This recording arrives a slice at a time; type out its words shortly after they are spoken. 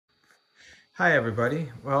Hi everybody.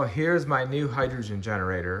 Well, here's my new hydrogen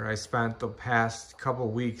generator. I spent the past couple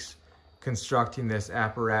weeks constructing this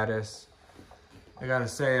apparatus. I gotta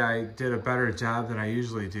say I did a better job than I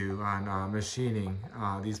usually do on machining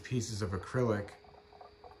these pieces of acrylic.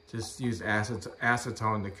 Just use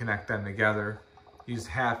acetone to connect them together. Use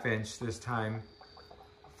 1/2 inch this time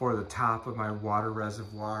for the top of my water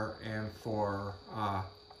reservoir, and for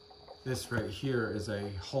this right here is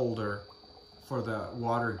a holder for the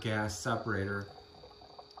water gas separator,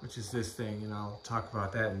 which is this thing, and I'll talk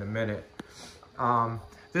about that in a minute.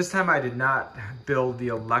 This time I did not build the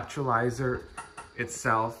electrolyzer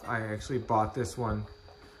itself. I actually bought this one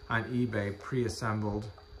on eBay pre-assembled.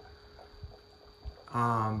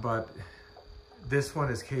 But this one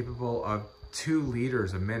is capable of 2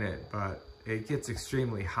 liters a minute, but it gets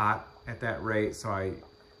extremely hot at that rate, so I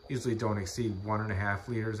usually don't exceed 1.5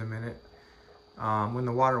 liters a minute. When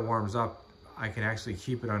the water warms up, I can actually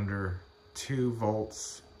keep it under 2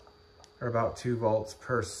 volts, or about 2 volts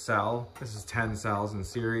per cell. This is 10 cells in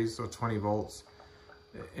series, so 20 volts,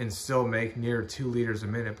 and still make near 2 liters a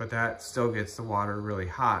minute, but that still gets the water really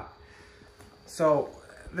hot. So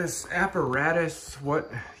this apparatus,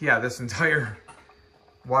 this entire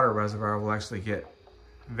water reservoir will actually get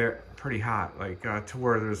pretty hot, like to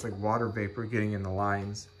where there's like water vapor getting in the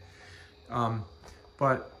lines.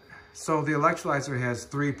 So the electrolyzer has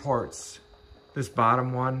 3 ports. This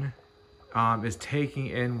bottom one is taking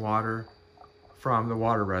in water from the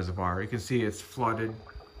water reservoir. You can see it's flooded.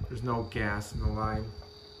 There's no gas in the line.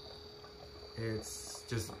 It's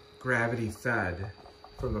just gravity fed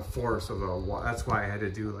from the force of the water. That's why I had to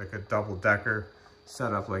do like a double-decker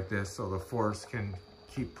setup like this, so the force can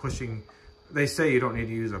keep pushing. They say you don't need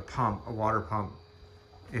to use a water pump,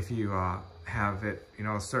 if you have it,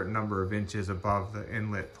 a certain number of inches above the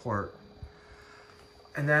inlet port.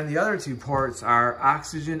 And then the other 2 ports are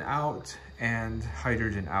oxygen out and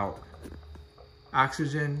hydrogen out.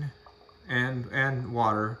 Oxygen and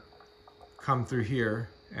water come through here,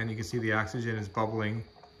 and you can see the oxygen is bubbling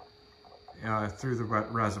through the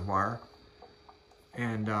reservoir.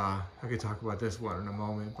 And I could talk about this one in a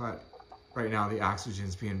moment, but right now the oxygen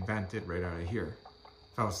is being vented right out of here.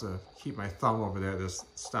 If I was to keep my thumb over there, this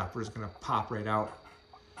stopper is gonna pop right out.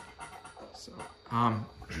 So,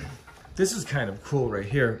 this is kind of cool right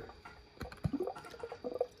here.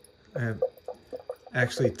 I have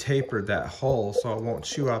actually tapered that hole so it won't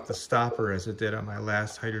chew out the stopper as it did on my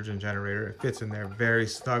last hydrogen generator. It fits in there very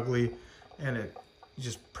snugly, and you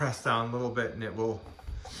just press down a little bit and it will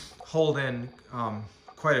hold in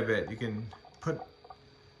quite a bit. You can put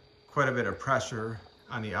quite a bit of pressure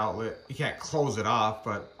on the outlet. You can't close it off,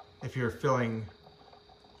 but if you're filling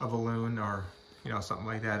a balloon or something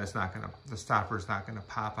like that, the stopper's not gonna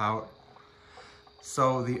pop out.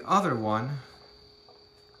 So the other one,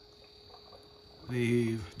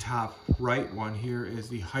 the top right one here, is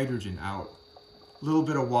the hydrogen out. A little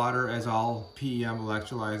bit of water, as all PEM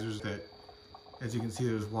electrolyzers, that as you can see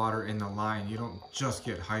there's water in the line. You don't just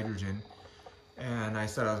get hydrogen. And I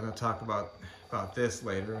said I was going to talk about this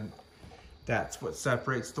later, and that's what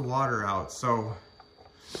separates the water out. So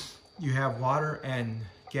you have water and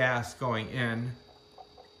gas going in,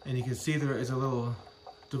 and you can see there is a little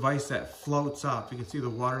device that floats up. You can see the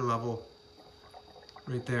water level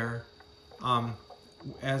right there.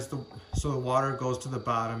 So the water goes to the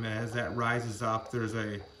bottom, and as that rises up, there's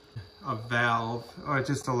a valve. It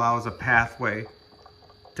just allows a pathway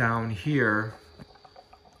down here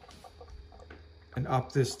and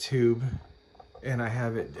up this tube, and I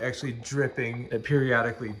have it actually dripping. It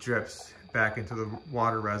periodically drips back into the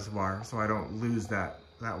water reservoir, so I don't lose that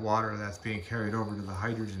water that's being carried over to the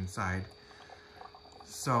hydrogen side.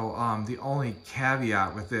 So the only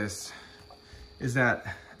caveat with this is that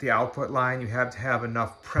the output line, you have to have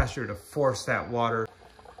enough pressure to force that water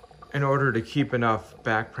in order to keep enough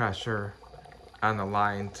back pressure on the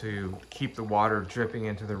line to keep the water dripping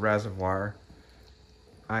into the reservoir.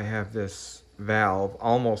 I have this valve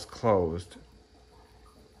almost closed,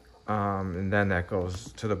 and then that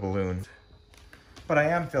goes to the balloon. But I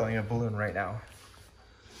am filling a balloon right now.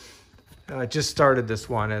 I just started this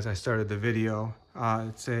one as I started the video.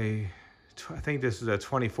 I think this is a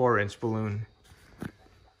 24-inch balloon.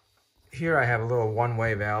 Here I have a little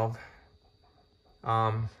one-way valve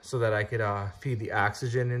so that I could feed the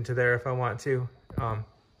oxygen into there if I want to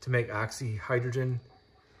make oxyhydrogen,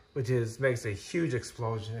 which makes a huge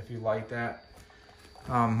explosion if you light that.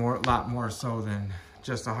 A lot more so than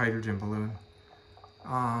just a hydrogen balloon.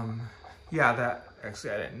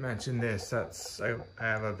 Actually I didn't mention this. I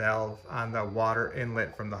have a valve on the water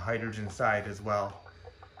inlet from the hydrogen side as well,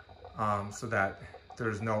 so that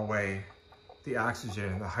there's no way the oxygen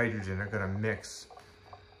and the hydrogen are gonna mix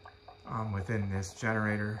within this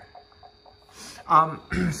generator.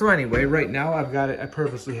 So anyway, right now I've got it, I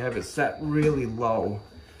purposely have it set really low.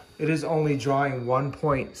 It is only drawing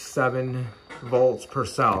 1.7 volts per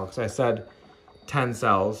cell, because I said 10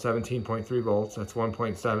 cells, 17.3 volts, that's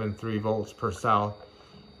 1.73 volts per cell.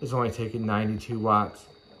 It's only taking 92 watts.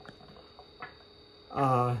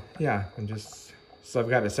 Yeah, so I've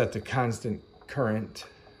got it set to constant current.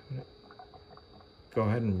 Go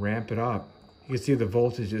ahead and ramp it up. You can see the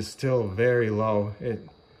voltage is still very low. It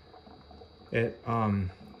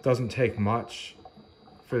doesn't take much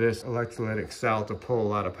for this electrolytic cell to pull a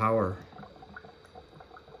lot of power.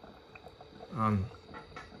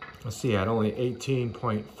 Let's see, at only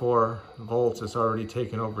 18.4 volts, it's already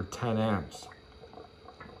taken over 10 amps.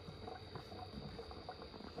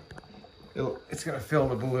 It's gonna fill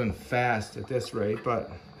the balloon fast at this rate, but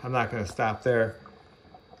I'm not gonna stop there.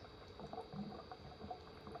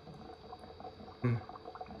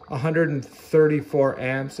 134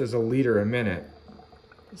 amps is a liter a minute.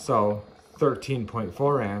 So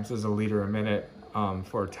 13.4 amps is a liter a minute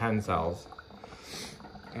for 10 cells.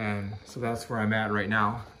 And so that's where I'm at right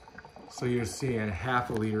now. So you're seeing half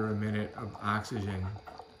a liter a minute of oxygen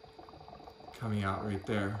coming out right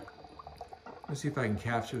there. Let's see if I can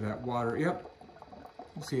capture that water. Yep,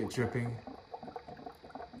 you see it dripping.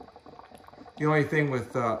 The only thing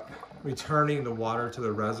with returning the water to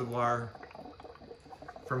the reservoir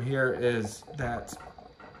from here is that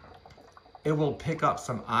it will pick up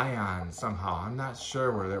some ions somehow. I'm not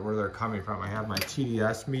sure where they're coming from. I have my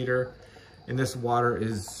TDS meter, and this water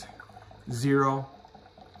is 0.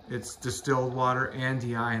 It's distilled water and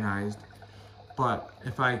deionized. But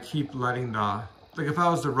if I keep letting like if I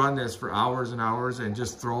was to run this for hours and hours and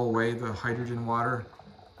just throw away the hydrogen water,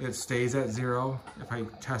 it stays at 0 if I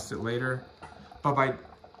test it later. But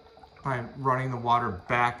by running the water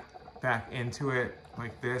back into it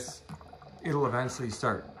like this, it'll eventually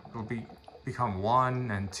become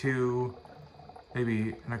 1 and 2,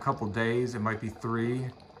 maybe in a couple days it might be 3.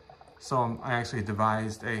 So I actually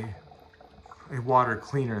devised a water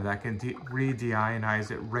cleaner that can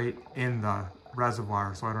re-deionize it right in the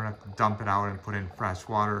reservoir, so I don't have to dump it out and put in fresh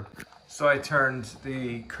water. So I turned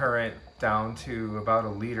the current down to about a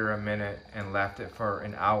liter a minute and left it for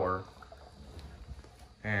an hour.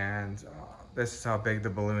 And this is how big the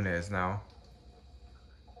balloon is now.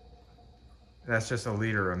 That's just a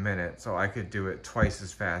liter a minute, so I could do it twice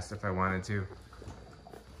as fast if I wanted to.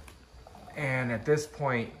 And at this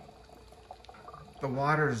point, the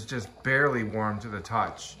water is just barely warm to the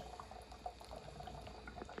touch.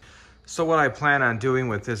 So what I plan on doing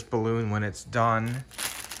with this balloon when it's done,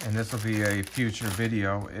 and this will be a future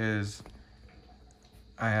video, is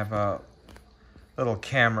I have a little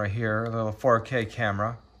camera here, a little 4K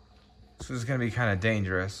camera. So this is gonna be kind of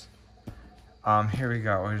dangerous. Here we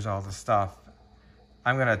go, here's all the stuff.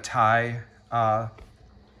 I'm gonna tie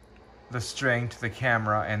the string to the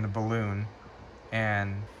camera and the balloon,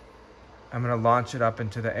 and I'm gonna launch it up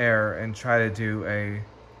into the air and try to do a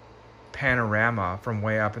panorama from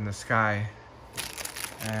way up in the sky.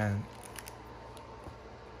 And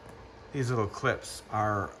these little clips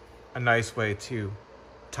are a nice way to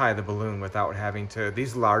tie the balloon without having to,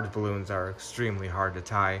 these large balloons are extremely hard to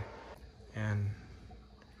tie. And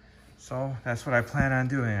so that's what I plan on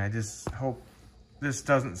doing. I just hope this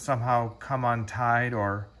doesn't somehow come untied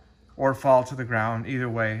or fall to the ground. Either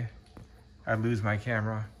way, I'd lose my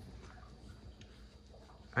camera.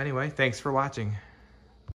 Anyway, thanks for watching.